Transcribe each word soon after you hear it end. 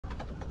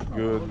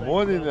Good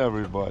morning,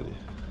 everybody.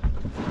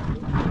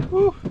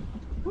 Woo.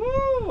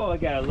 Woo! I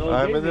got a little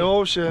I'm dizzy. in the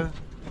ocean.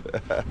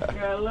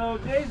 Got a little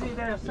dizzy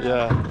there, son.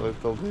 Yeah, a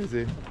little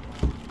dizzy.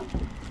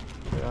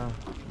 Yeah.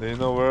 Do you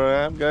know where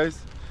I am,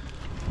 guys?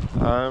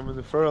 I'm in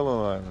the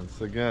Farallon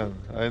Islands again.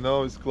 I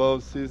know it's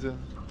closed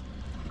season.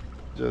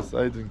 Just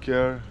I don't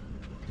care.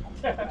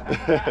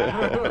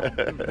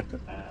 I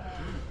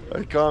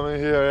come in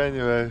here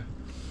anyway.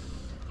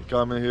 I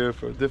come in here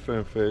for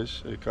different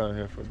fish. I come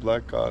here for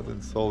black cod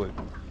and solid.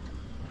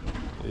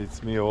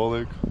 It's me,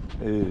 Oleg.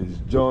 It's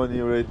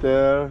Johnny right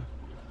there.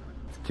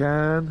 It's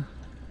Ken.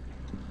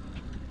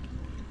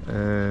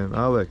 And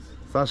Alex.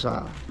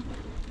 Sasha.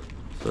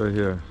 It's right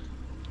here.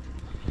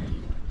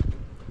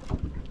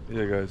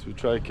 Yeah, guys, we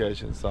try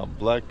catching some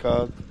black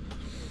cod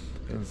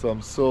and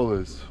some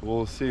solis.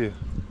 We'll see.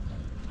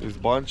 There's a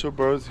bunch of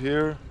birds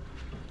here.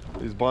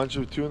 There's a bunch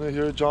of tuna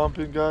here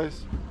jumping,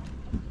 guys.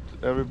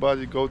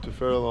 Everybody go to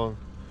Farallon.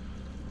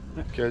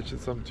 Catching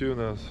some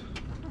tunas.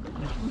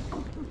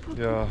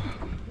 Yeah.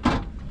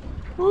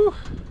 Woo.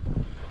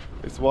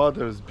 This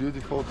water is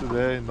beautiful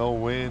today, no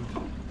wind.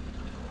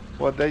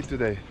 What day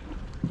today?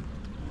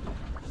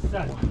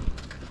 Sunday.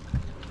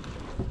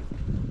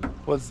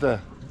 What's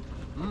that?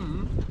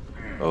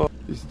 Oh,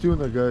 it's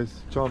tuna,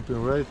 guys,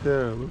 jumping right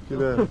there. Look at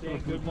that. Say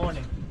good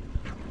morning.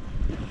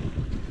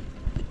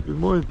 Good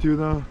morning,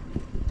 tuna.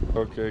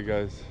 Okay,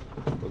 guys,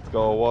 let's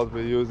go. What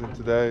we're using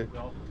today?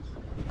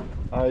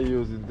 I'm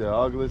using the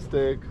ugly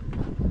stick,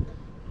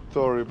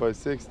 30 by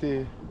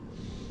 60.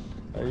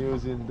 I'm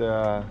using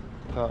the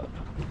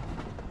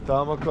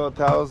Tamako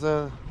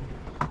 1000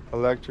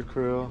 electric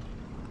reel.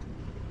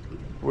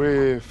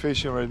 We're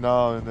fishing right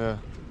now in the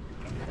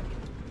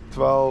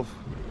 12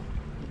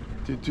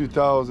 to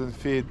 2,000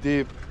 feet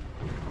deep.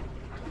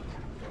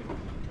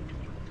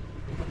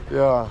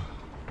 Yeah,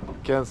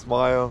 can't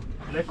smile.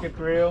 Electric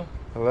reel.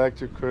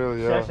 Electric reel,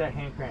 yeah. Sasha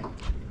hand crank.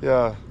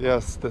 Yeah,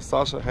 yes, the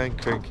Sasha hand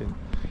cranking.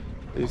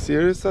 Are you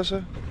serious,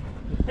 Sasha?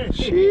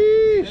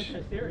 Sheesh!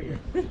 That's serious.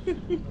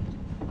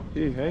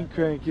 He hand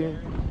cranking.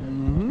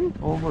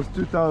 Almost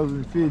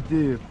 2,000 feet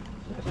deep.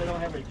 I don't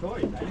have a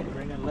choice. I didn't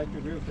bring an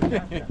electric reel for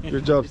Sasha.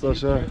 Good job,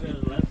 Sasha.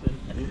 Lesson.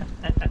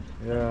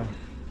 Yeah.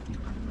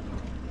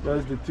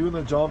 Guys, the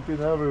tuna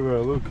jumping everywhere.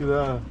 Look at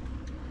that.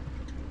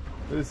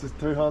 This is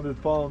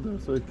 300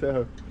 pounders right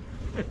there.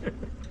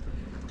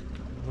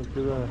 Look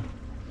at that.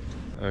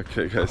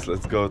 Okay, guys,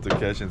 let's go to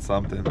catching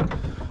something.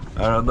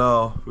 I don't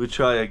know. We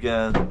try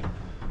again.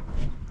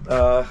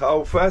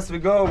 How fast we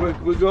go?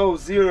 We go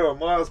 0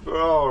 miles per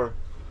hour.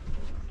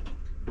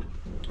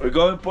 We're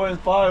going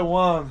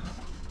 0.51.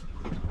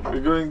 We're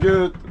going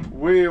good.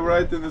 We're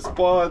right in the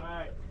spot.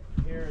 Alright,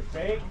 here's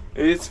bait.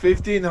 It's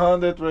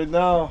 1500 right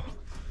now.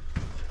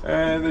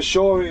 And it's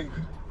showing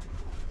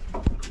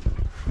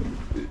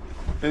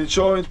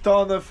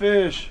ton of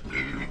fish.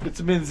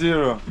 It's been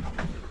 0.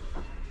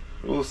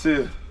 We'll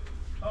see.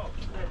 Oh,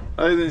 shit.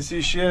 I didn't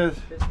see shit.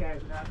 This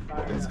guy's not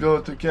fired. Let's go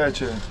to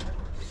catch it.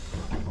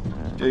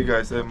 Okay,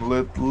 guys, I'm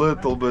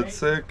little bit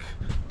sick.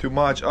 Too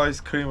much ice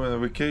cream on a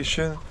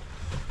vacation.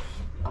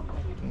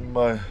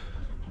 My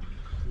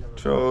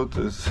throat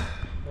is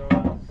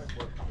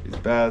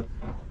bad.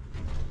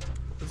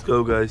 Let's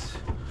go, guys.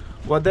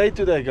 What day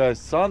today, guys?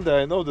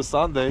 Sunday. I know the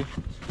Sunday.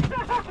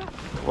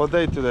 What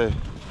day today?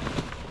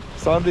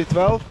 Sunday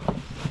 12?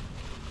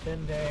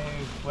 10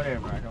 days,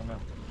 whatever, I don't know.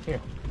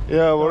 Here.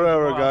 Yeah,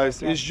 whatever,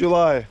 guys. It's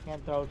July.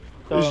 Can't throw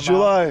It's them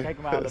July. out. Take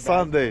them out of the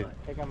Sunday. Bag.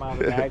 Take them out of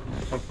the bag.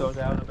 Take those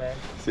out of the bag.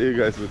 See you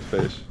guys with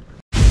fish.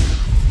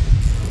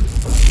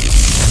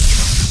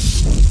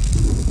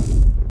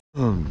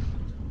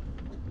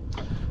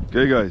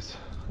 Okay, guys,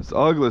 it's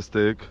ugly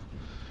stick,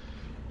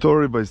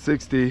 30 by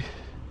 60,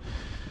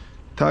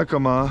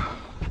 Takama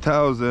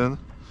 1000,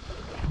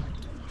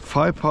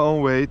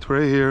 5-pound weight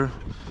right here.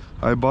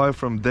 I buy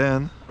from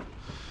Dan,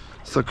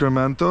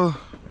 Sacramento.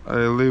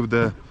 I leave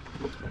in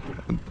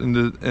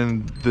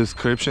the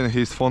description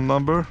his phone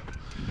number.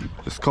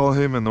 Just call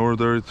him and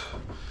order it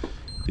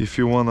if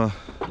you wanna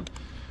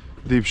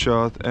deep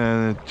shot.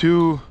 And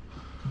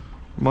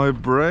my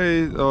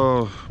braid,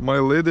 my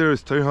leader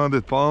is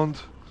 300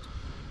 pounds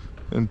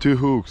and 2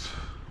 hooks.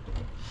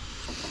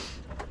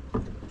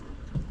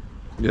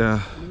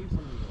 Yeah,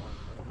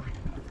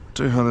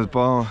 300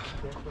 pounds.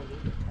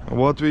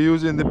 What we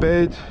use in the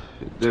bait?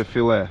 The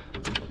fillet.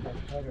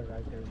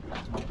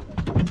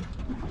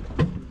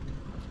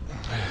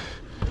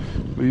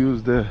 We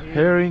use the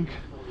herring.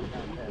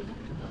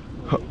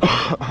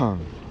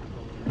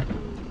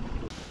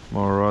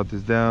 More rod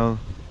is down.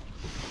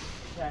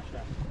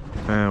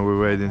 And we're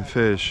waiting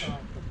fish.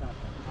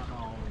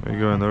 We're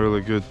going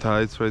really good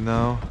tides right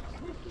now.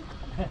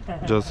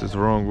 Just it's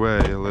wrong way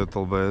a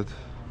little bit.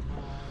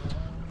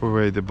 We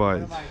wait the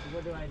bite.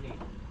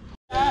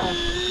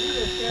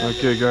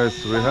 Okay,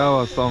 guys, we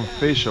have some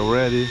fish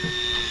already.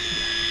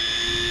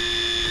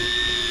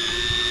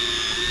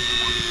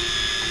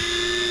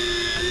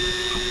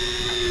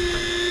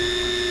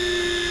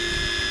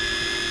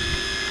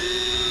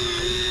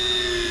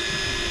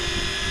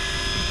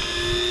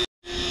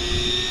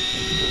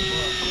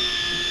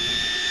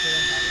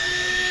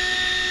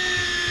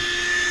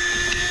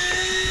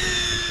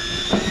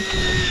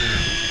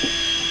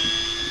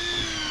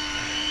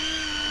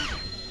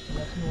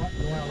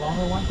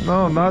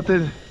 No,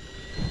 nothing.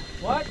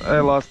 What? I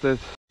lost it.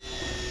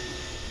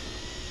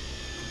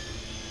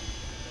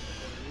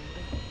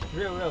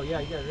 Real, yeah,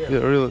 you got real. Yeah,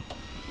 really.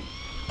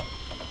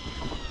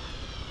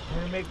 I'm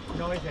gonna make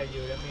noise at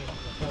you, that means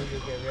I'll tell you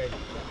to get ready.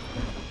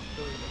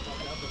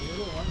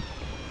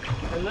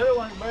 The little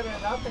one's better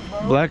than nothing,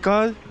 bro. Black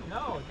cod?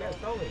 No, yeah,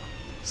 solely.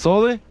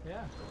 Solely?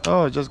 Yeah.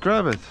 Oh, just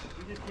grab it.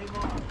 You just came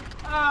on.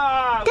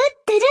 Ah!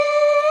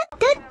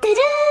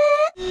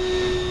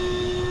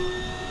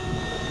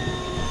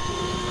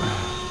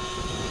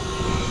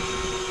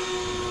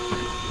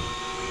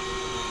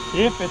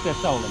 If it's a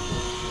solely.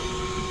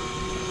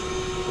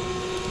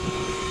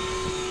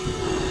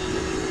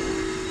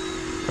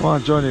 Come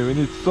on, Johnny, we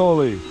need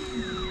solely.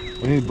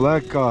 We need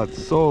black cod,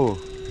 sole.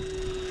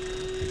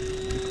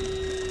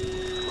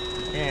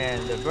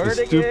 And the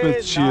verdict stupid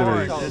is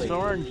chili. no, It's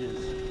oranges.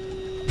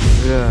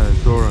 Yeah,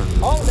 it's orange.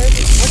 Oh, look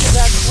at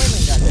that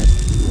swimming down there.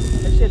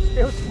 That shit's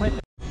still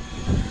swimming.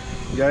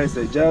 Guys,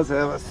 I just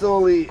have a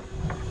solely.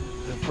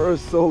 The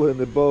first sole in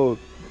the boat.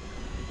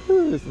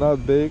 It's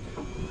not big.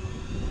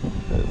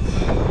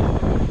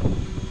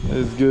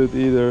 It's good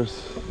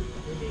eaters.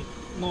 We need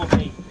more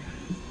meat.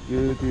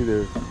 Good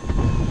eaters.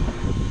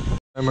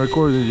 I'm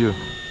recording you.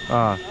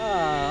 Ah.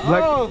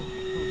 Black. Oh,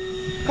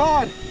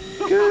 cod.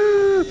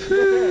 Good.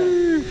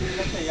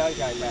 That's the young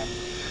guy back.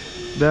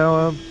 That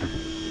one.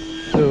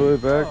 Throw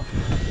it back.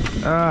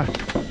 Ah,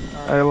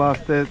 I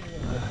lost it.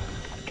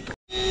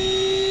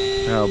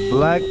 Now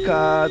black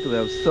cod, we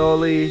have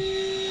solely.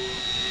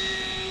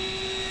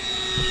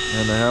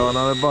 And I have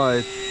another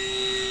bite.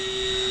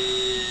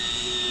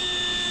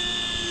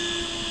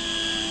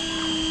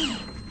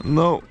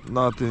 No,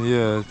 nothing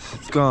yet.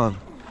 It's gone.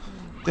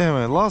 Damn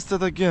it, lost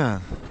it again.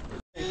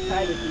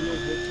 Excited to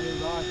use this new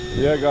rod.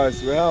 Yeah,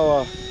 guys, we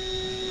have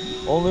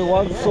only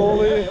one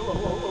solely.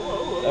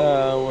 We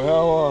have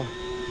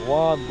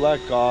one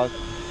black cod.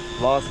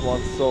 Last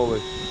one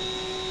solely. I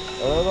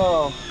don't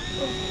know.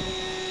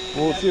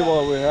 We'll see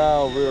what we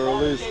have. We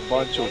released a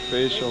bunch of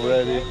fish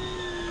already.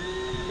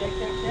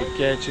 We're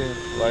catching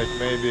like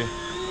maybe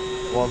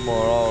 1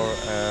 more hour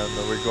and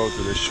we go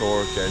to the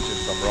shore catching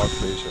some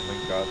rockfish and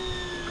lingcod.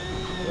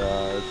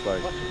 Yeah, it's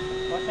like a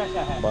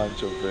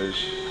bunch of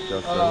fish.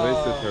 Just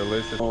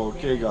release it.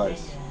 Okay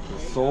guys, the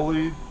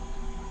solely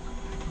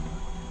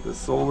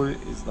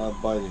is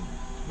not biting.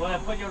 Well,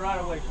 put your rod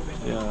away for me.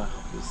 Yeah,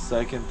 the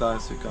second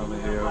time we come in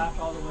here,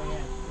 All the way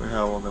in. we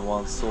have only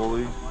one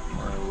solely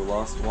and we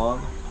lost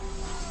one.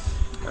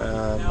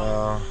 And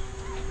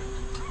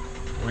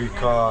we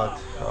caught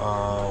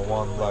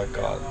one black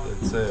cod,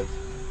 that's it.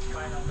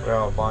 We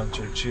have a bunch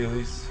of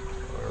chilies,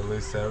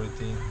 release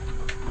everything.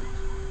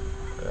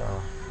 Yeah,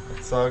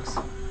 it sucks.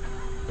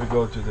 We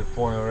go to the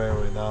point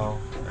area now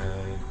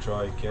and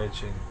try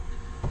catching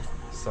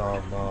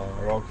some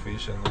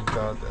rockfish and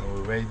lingcod, and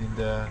we're waiting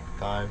there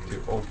time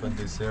to open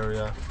this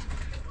area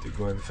to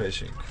go and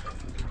fishing.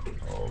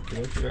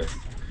 Okay guys,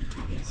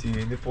 see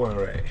you in the point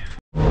area.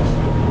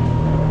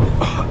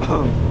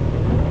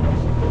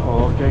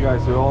 Okay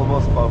guys, we're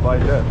almost by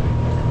the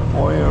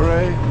point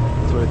array.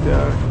 It's right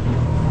there.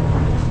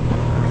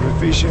 And we're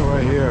fishing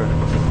right here.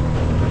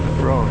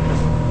 Bro.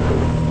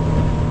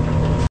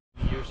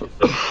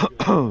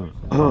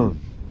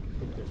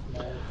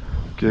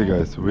 Okay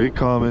guys, we're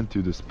coming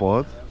to the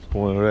spot.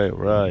 Point array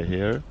right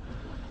here.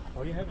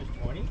 All you have is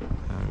 20?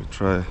 And we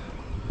try.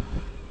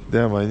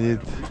 Damn, I need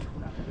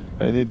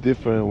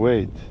different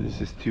weight. This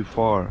is too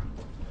far.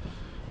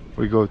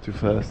 We go too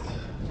fast. So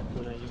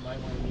that you might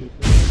want to use.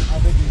 How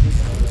big is this?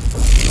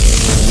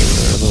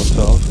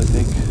 12, I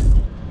think.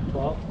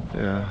 12?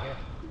 Yeah.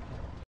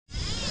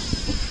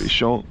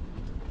 Fish on.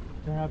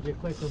 Turn off your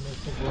clicker,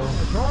 Mr. Blow on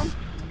the drum.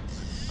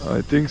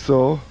 I think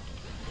so.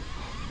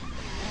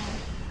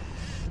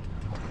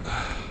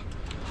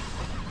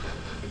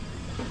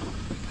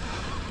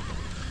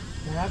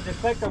 Turn off the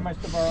clicker,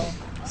 Mr. Burrow.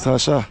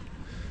 Sasha,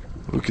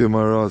 look at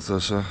my rod,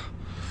 Sasha.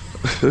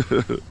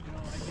 It's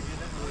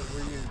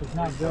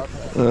not good.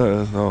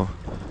 No.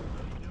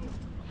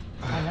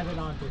 I had it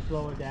on to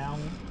slow it down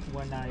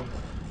when I.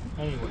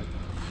 Anyway.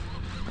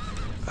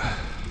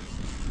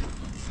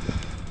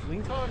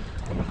 Lingcod?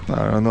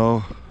 I don't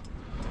know.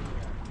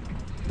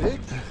 Big?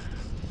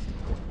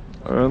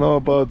 I don't know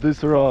about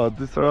this rod.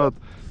 This rod,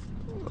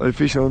 I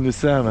fish only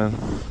salmon.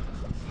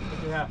 What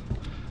do you have?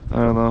 I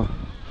don't know.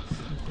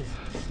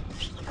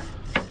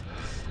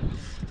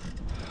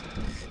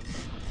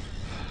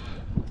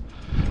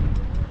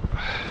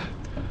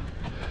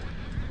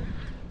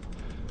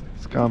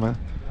 It's coming.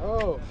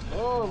 Oh,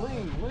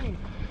 lean.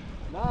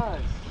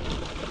 Nice.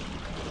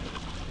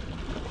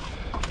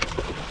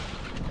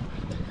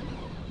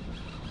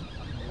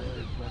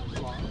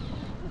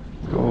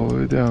 Go all the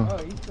way down. Oh,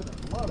 he's put a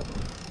lot of it.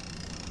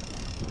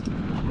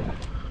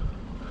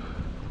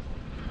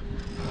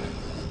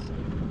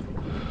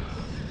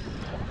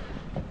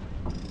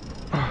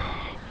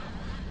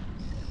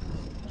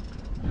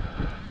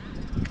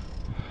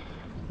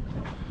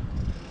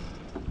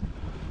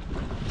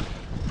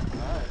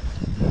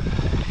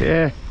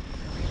 Yeah,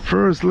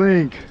 first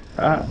link.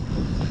 Ah.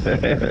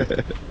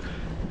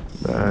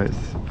 Nice.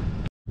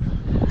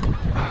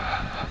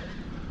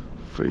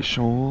 Fish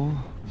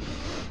on.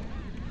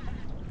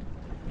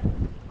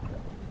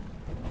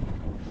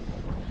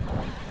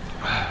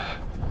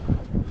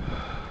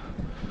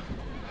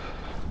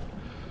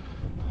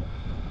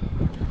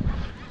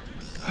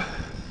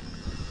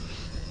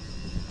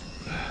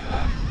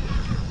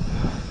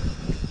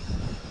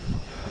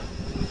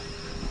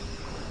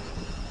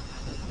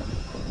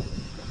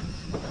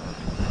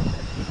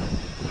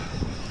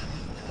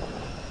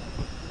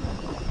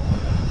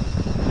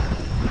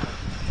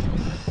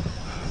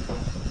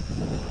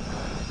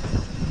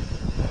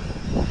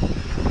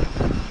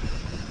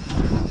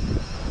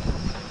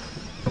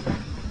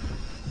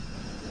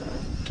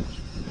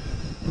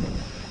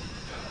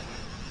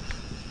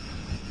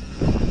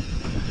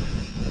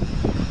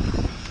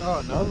 Oh,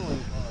 another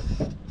one.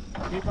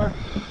 Keeper?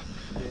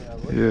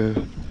 Yeah.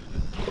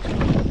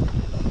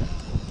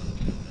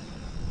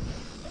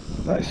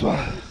 Nice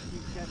one.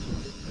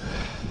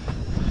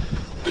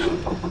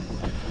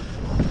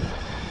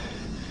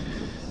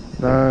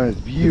 Nice,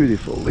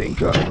 beautiful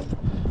linker.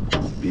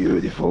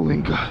 Beautiful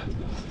linker.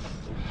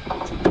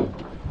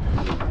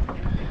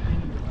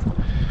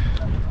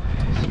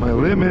 It's my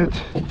limit.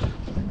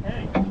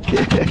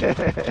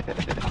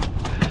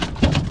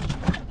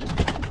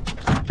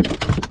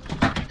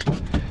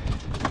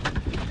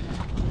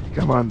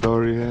 Come on,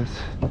 Dorian.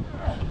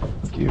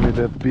 Give me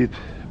that bait.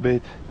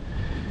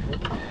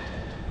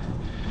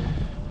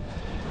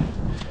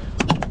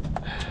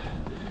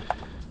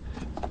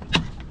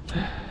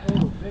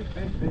 Oh, big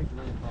ring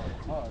caught.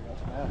 Oh,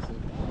 that's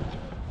massive.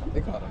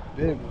 They caught a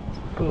big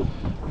one. Cool.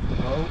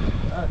 Oh,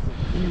 that's a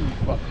huge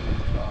fucking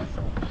ring caught.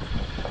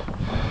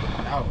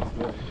 That was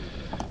good.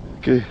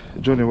 Okay,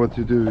 Johnny, what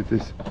you do with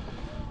this?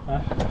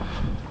 Huh?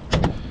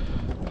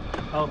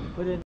 Oh,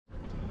 put it.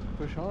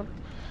 Push on?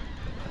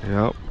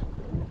 Yep.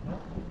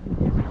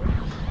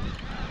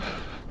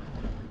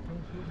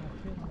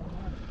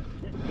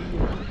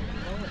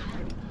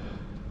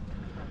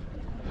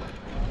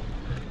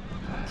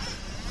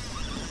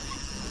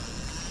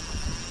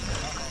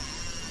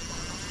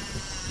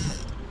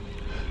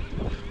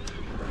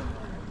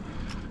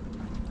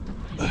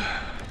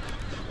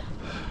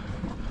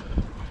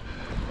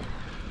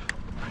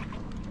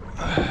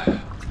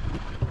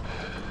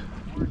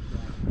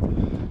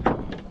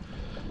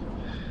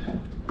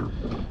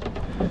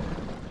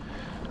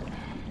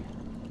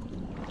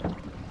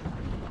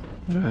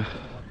 Yeah.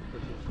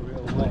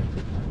 Real wet.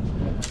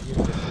 You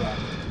just,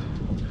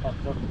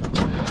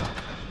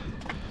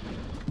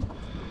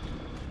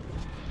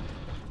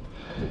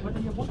 What are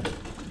your bucket?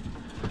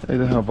 I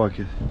don't have a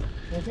bucket.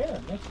 Right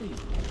there, let's see.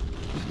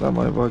 It's not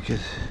my bucket.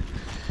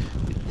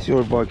 It's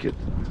your bucket.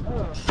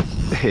 Oh.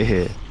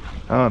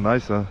 Oh,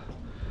 nice one.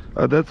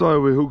 That's why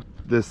we hooked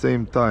the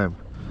same time.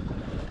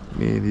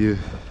 Me and you.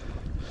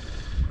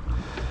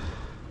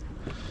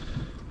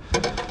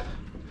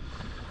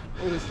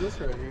 What is this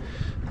right here?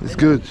 It's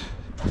good.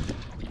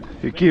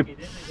 You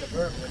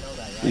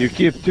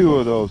keep two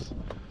of those.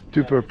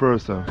 Two per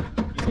person.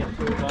 You get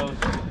two of those,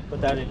 put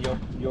that in your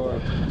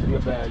cooler.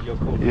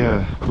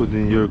 Yeah, put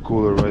in your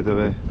cooler right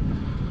away.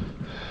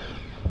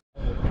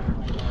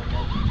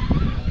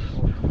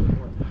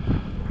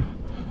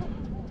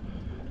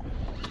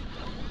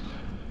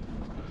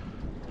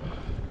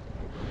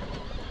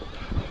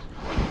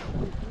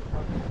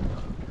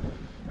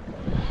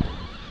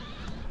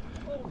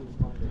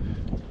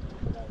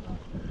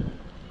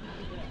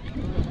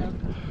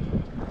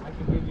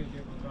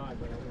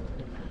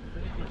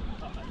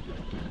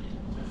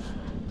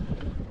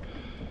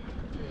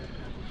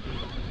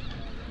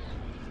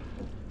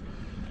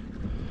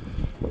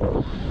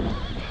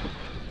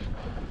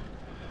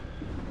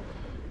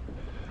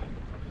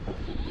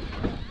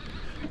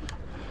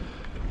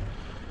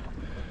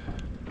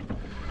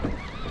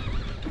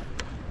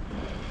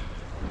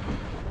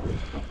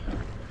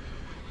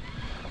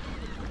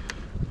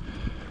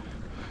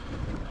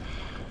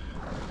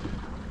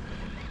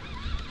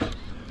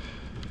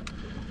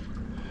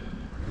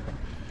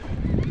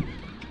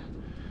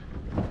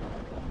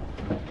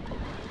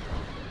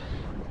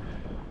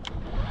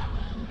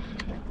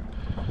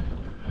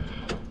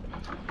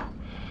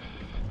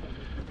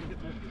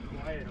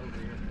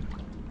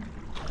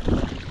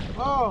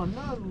 Oh,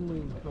 another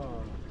lean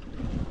car.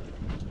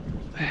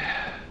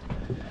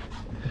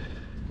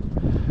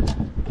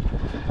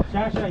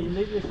 Shasha, you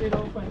leave your shit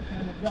open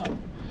and it's done.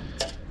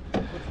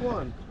 Which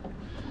one?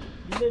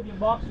 You leave your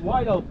box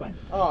wide open.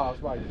 Oh,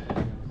 it's right.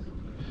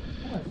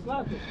 Come on,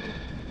 slap it.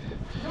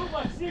 Too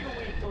much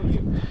cigarette for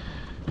you.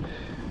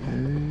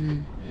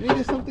 You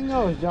needed something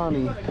else,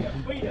 Johnny. You're gonna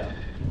get beat up.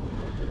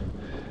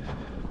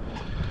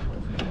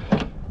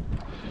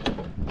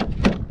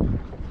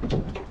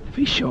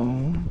 Fish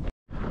on.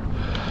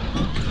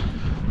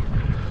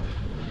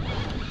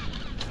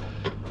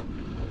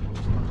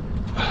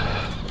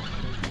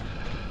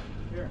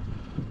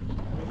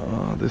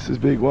 Oh, this is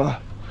big one.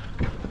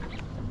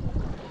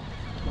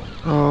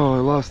 Oh, I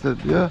lost it.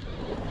 Yeah.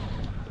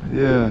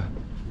 Yeah.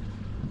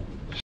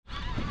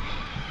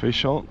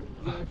 Fish on.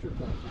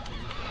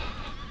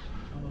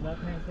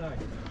 left hand side.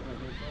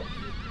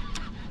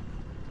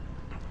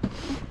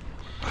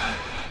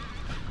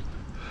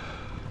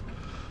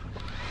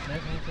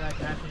 Left hand side,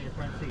 passenger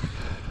front seat.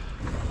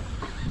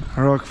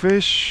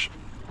 Rockfish.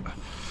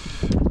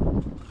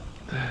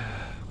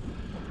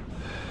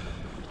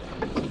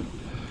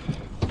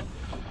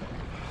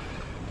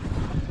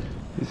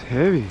 It's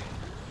heavy.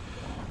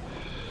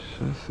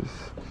 This is...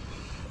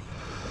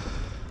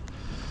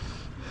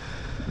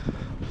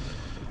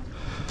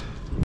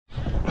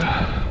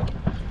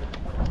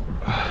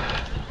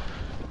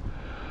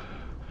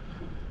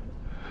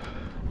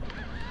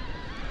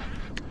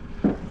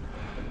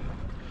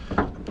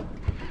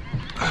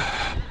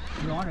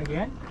 You on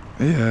again?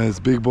 Yeah, it's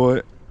big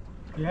boy.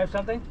 You have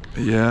something?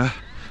 Yeah,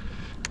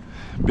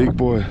 big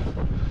boy.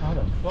 How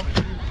the fuck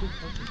did you shoot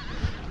something?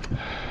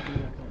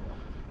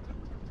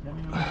 Let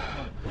me know when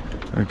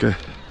it's Okay.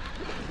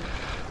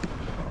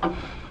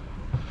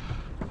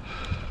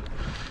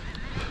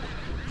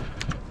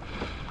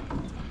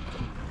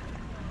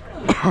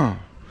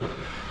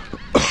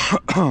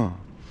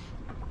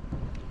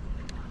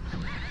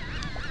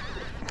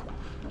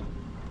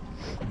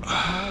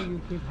 How you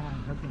keep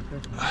hooking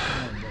fish in the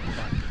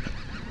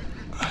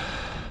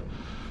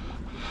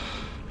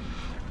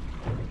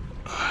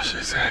Oh,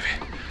 she's heavy.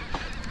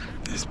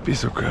 This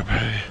piece of crap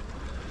heavy.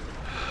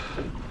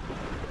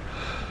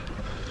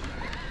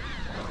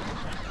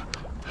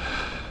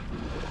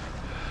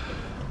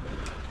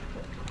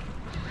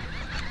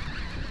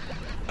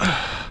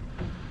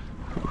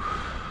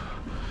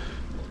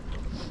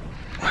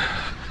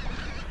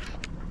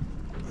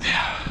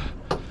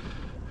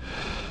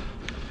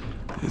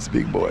 It's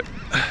big boy.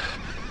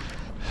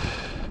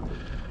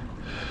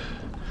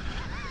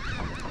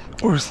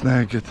 Or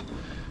snag it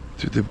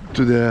to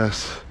the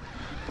ass.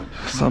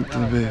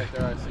 Something big. Right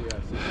there, I see.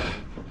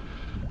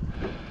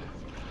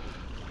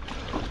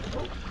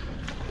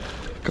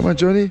 Come on,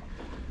 Johnny.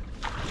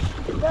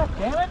 God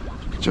damn it!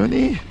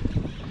 Johnny.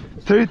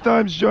 3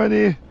 times,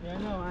 Johnny. Yeah,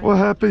 no, What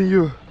happened to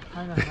you?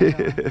 I know.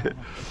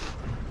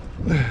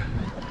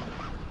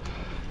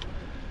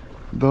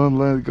 Don't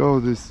let go.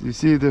 This. You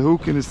see the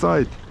hook in the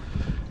side.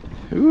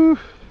 Ooh.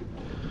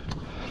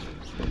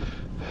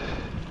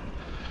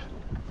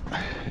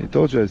 I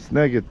told you I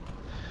snag it.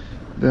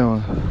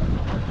 Down.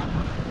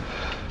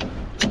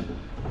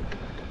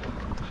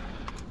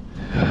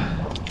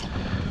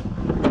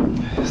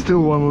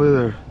 Still 1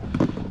 liter.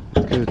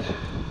 Good.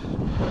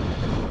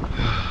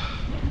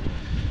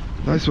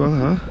 Nice one,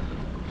 huh?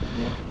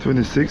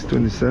 26,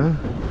 27.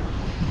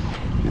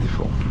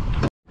 Beautiful.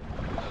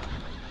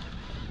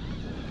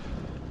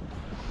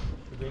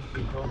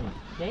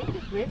 Take the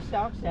grip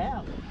socks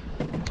out.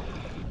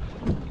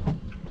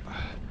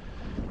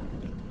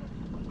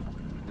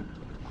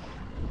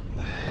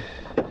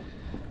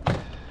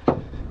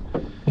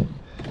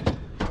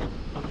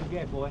 What you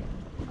get, boy?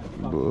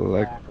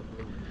 Black.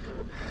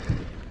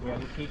 Yeah,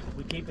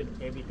 we keep it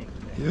everything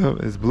today. Yeah,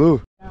 it's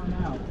blue.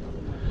 Now.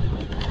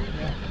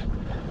 Yeah.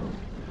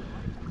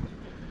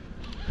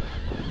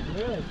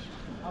 Really?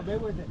 How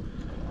big was it?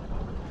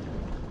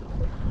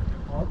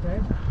 Okay.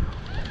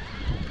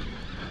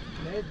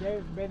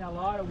 There's been a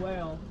lot of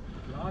whales.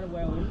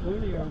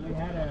 Earlier we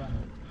had a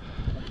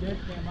fish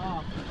came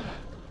off,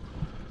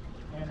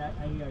 and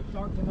a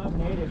shark came up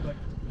and ate it, but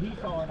he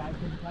saw it. I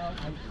couldn't tell.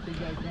 I didn't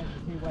get a chance to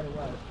see what it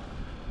was.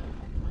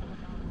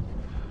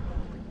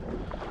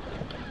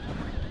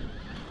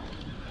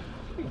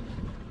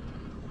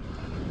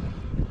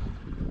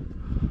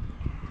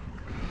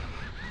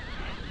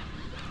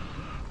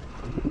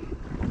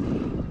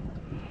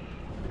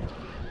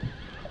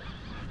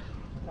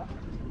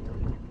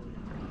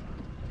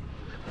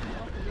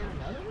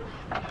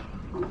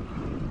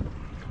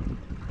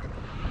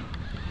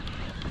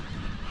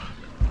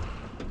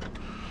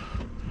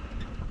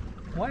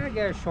 Why don't I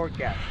get a short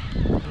gaff?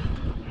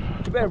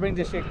 You better bring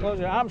this shit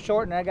closer. I'm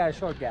short and I got a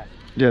short gaff.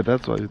 Yeah,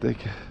 that's why you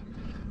take it.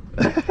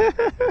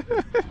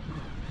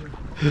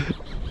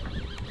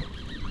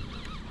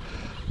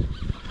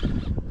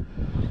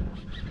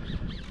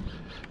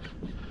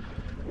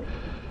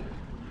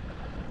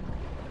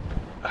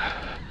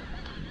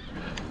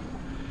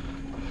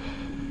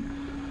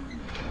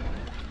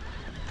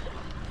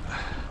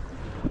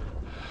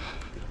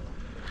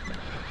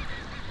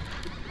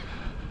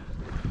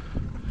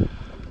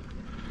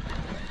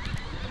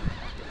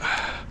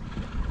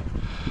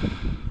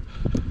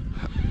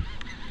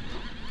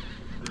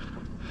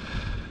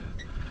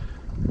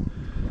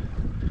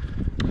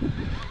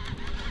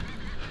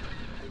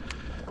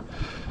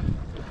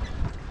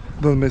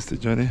 Don't miss it,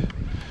 Johnny.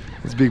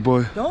 It's big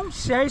boy. Don't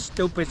say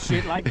stupid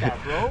shit like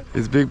that, bro.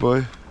 It's big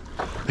boy.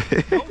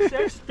 Don't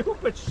say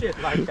stupid shit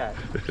like that.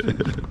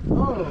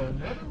 Oh,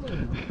 never.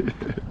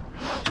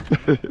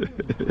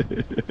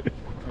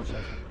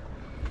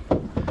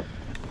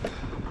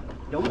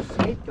 Don't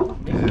say, don't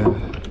miss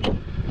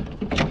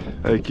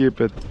it. I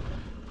keep it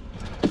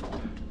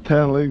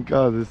 10 link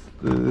out.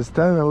 Is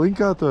 10 a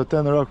link out or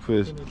 10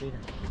 rockfish?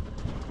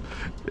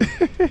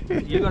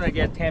 You're gonna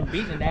get 10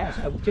 beaten ass.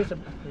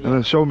 And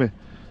then show me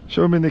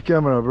in the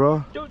camera,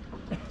 bro. Dude.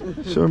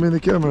 Show me the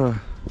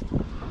camera.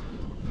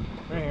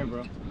 Right here,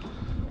 bro.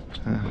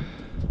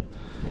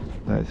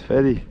 Nice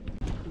fatty.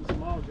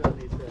 Small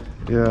Johnny said.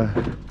 Yeah.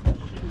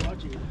 She's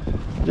watching.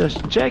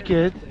 Just check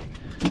it.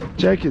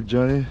 Check it,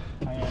 Johnny.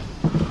 I am.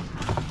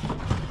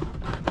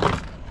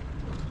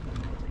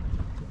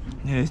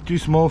 Yeah, it's too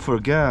small for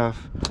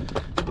gaff.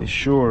 It's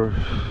sure.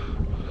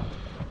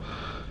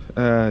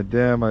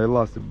 Damn, I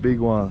lost a big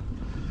one.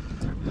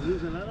 You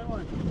lose another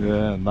one?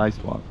 Yeah, nice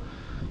one.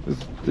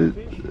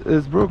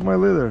 It's broke my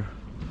leader,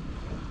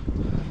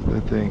 I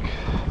think.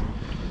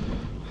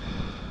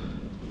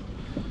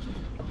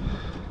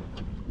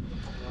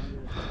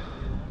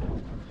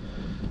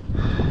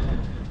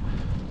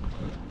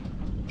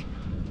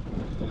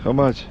 How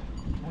much?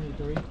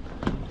 23.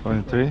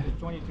 23?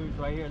 22 is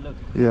right here, look.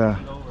 Yeah.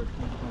 It's over.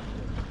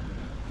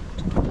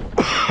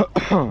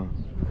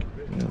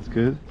 That's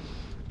good.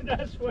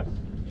 That's what.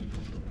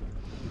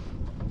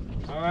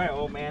 All right,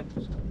 old man.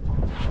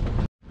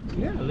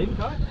 Yeah, leave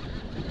cut.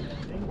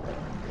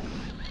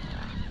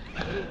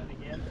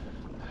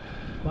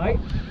 Mike,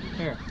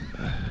 here.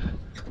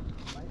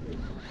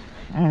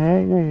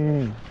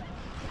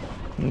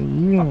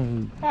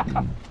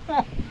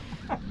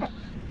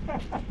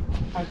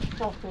 I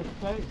stuffed his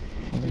face.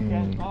 He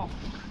can't talk.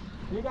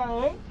 You got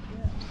an ink?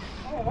 Yeah.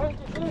 Oh, where's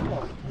the ink go?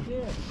 I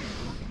did.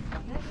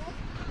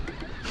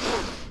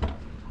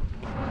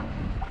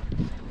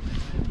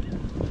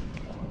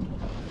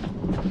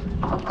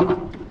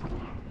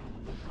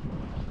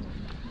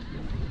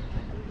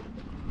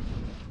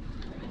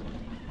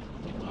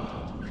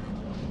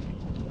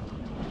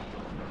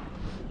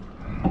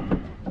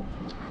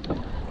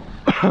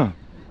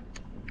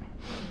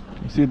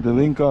 You see the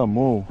Linka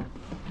move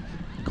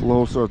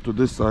closer to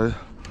this side.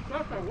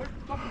 What the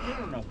fuck is you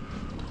don't know?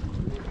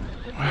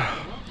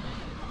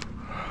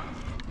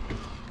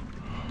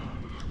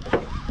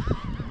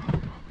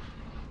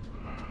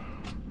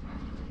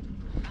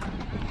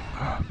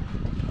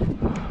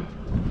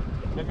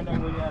 Look at that,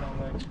 where you at on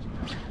there?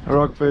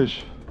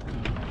 Rockfish.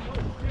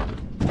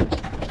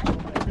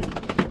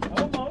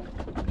 Almost.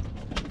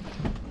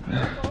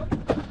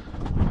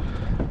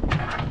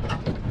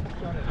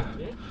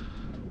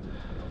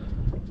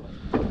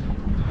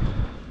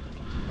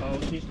 Oh,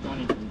 she's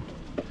 22.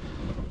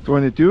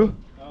 22?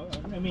 Oh,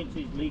 I mean,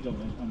 she's legal in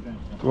some kind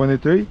of stuff.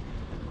 23?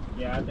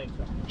 Yeah, I think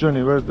so.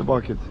 Johnny, where's the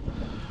bucket?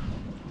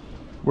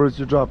 Where did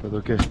you drop it?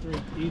 Okay.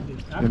 Easy.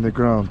 In the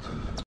ground.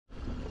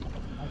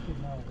 I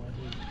should know when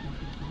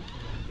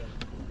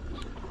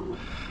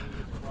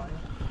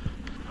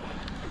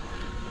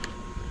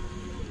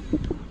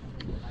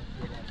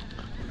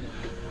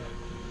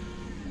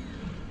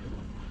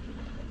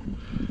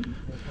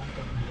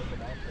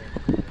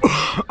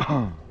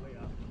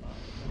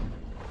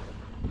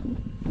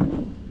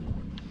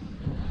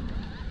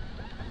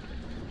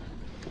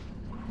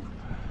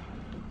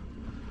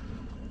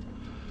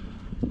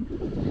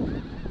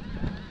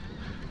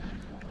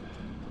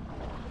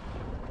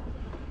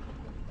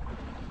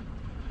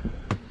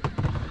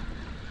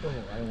Oh,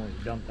 I don't want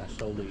to dump that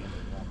solely in the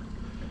water.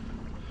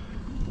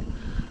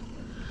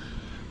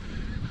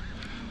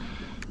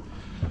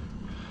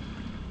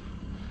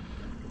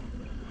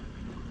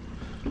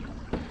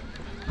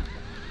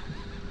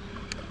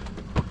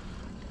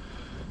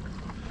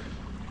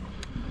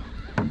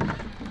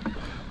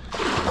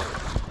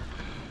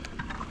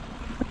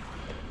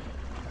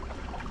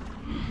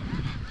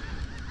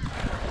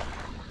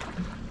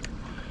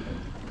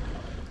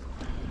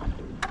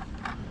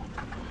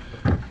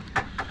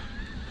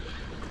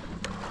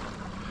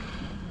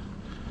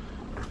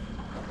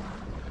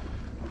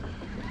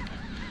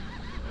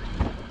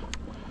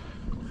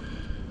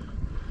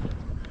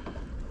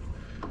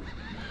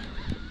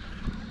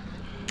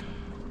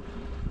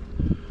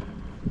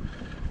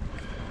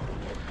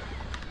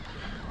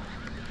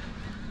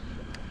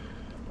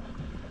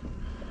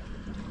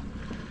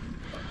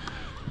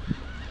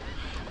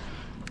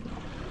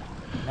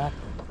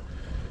 Nothing.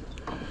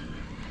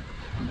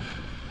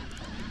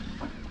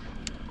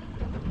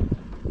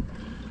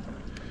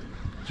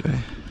 Jay.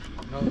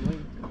 No, wait.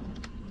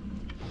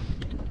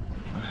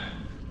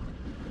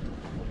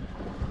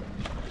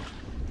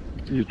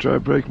 You try to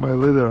break my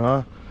leader,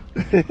 huh?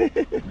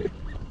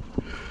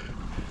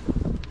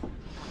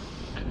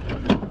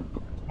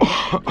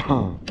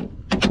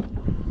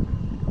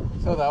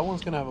 So that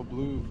one's gonna have a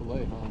blue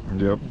fillet, huh?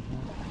 Yep.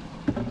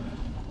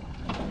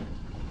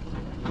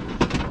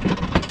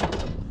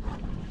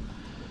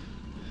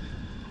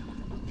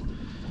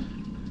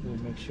 We'll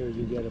make sure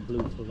you get a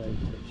blue fillet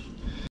fish.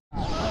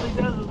 All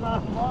he does is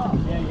knock them off.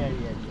 Yeah.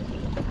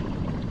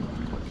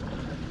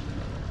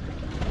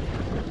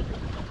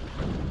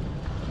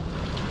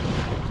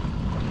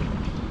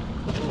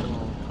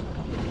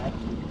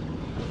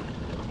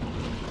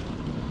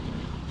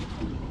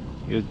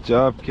 Good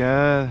job,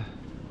 Ken.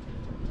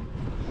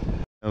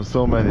 Have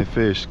so many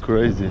fish,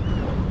 crazy.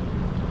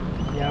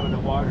 Yeah, but the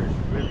water is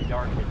really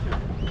dark here too.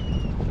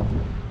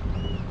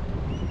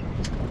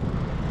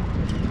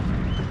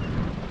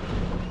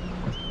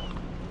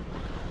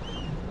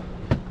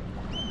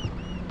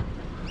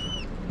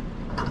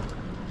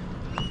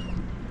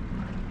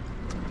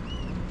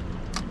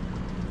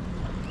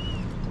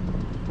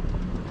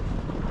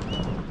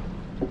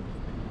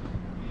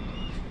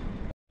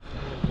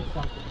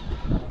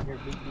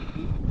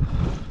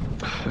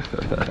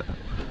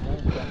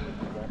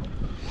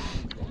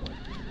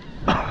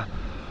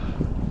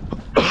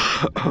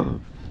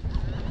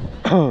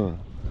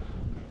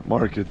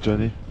 Market,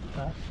 Johnny.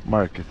 Huh?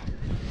 Market.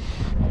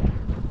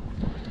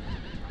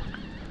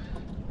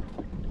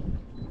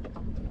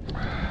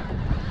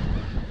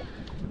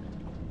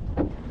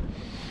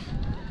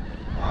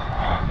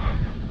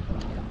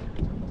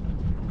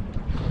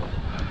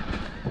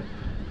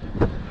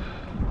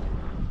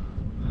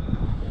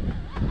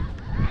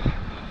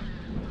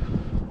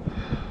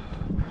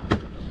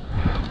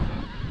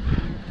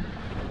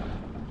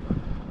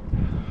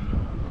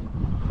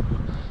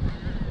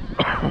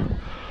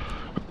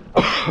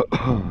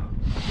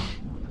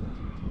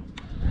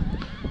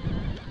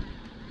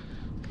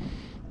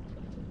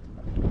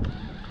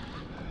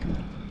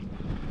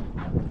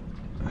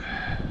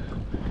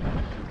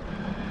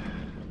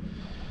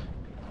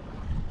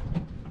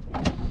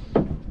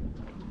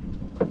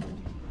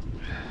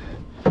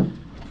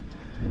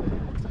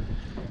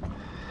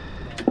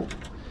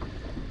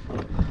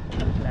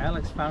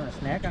 Alex found a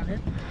snack out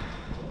here.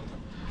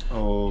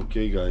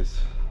 Okay, guys.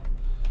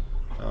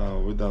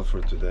 We're done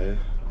for today.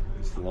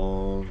 It's a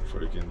long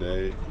freaking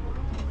day.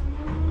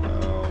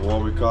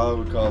 What we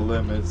caught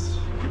limits.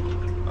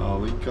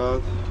 Link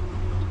caught.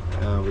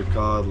 And we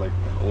caught like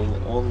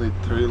only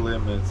 3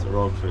 limits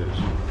rockfish.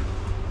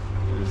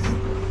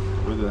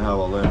 We didn't have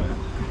a limit.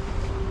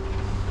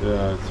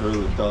 Yeah, it's a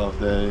really tough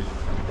day.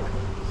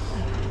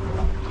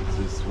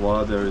 This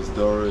water is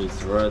dirty,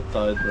 it's red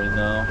tide right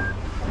now.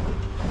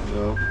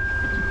 So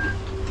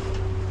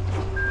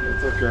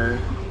it's okay.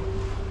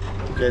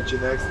 Catch you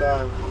next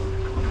time.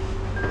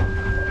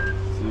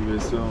 See you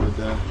soon with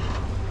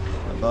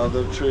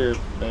another trip.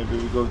 Maybe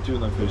we go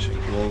tuna fishing.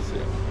 We'll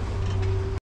see.